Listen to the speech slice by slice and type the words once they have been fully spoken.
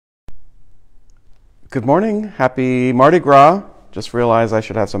Good morning. Happy Mardi Gras. Just realized I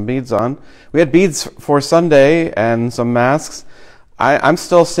should have some beads on. We had beads for Sunday and some masks. I'm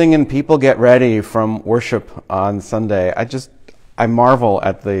still singing People Get Ready from worship on Sunday. I marvel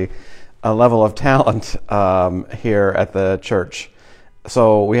at the level of talent here at the church.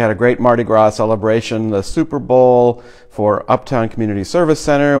 So we had a great Mardi Gras celebration, the Super Bowl for Uptown Community Service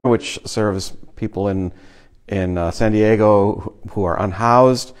Center, which serves people in San Diego who are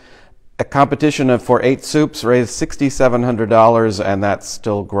unhoused. A competition for 8 soups raised $6,700, and that's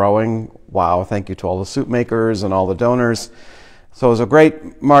still growing. Wow, thank you to all the soup makers and all the donors. So it was a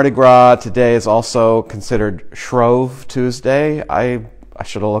great Mardi Gras. Today is also considered Shrove Tuesday. I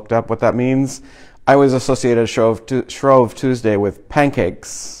should have looked up what that means. I always associated Shrove Tuesday with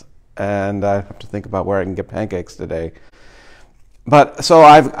pancakes, and I have to think about where I can get pancakes today. But so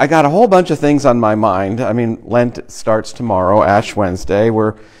I got a whole bunch of things on my mind. I mean, Lent starts tomorrow, Ash Wednesday.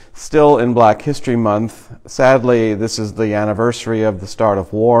 We're still in Black History Month. Sadly, this is the anniversary of the start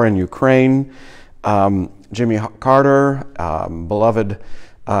of war in Ukraine. Jimmy Carter, beloved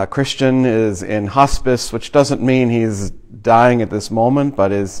Christian, is in hospice, which doesn't mean he's dying at this moment,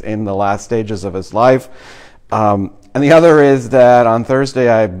 but is in the last stages of his life. And the other is that on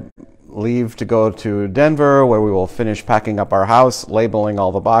Thursday I leave to go to Denver, where we will finish packing up our house, labeling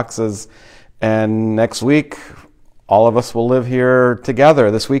all the boxes, and next week all of us will live here together.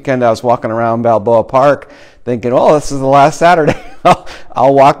 This weekend I was walking around Balboa Park thinking, oh, this is the last Saturday.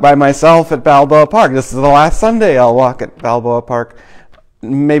 I'll walk by myself at Balboa Park. This is the last Sunday I'll walk at Balboa Park.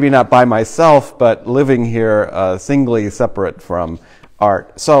 Maybe not by myself, but living here singly separate from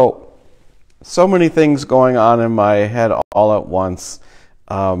art. So many things going on in my head all at once.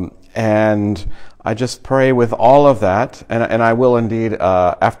 And I just pray with all of that, and I will indeed,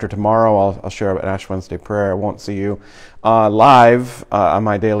 after tomorrow, I'll share an Ash Wednesday prayer. I won't see you live on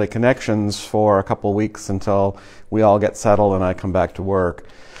my daily connections for a couple weeks until we all get settled and I come back to work.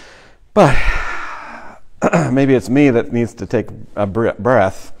 But maybe it's me that needs to take a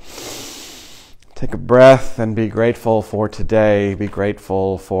breath. Take a breath and be grateful for today. Be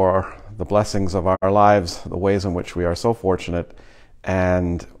grateful for the blessings of our lives, the ways in which we are so fortunate.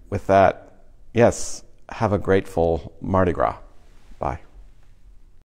 And with that, yes, have a grateful Mardi Gras.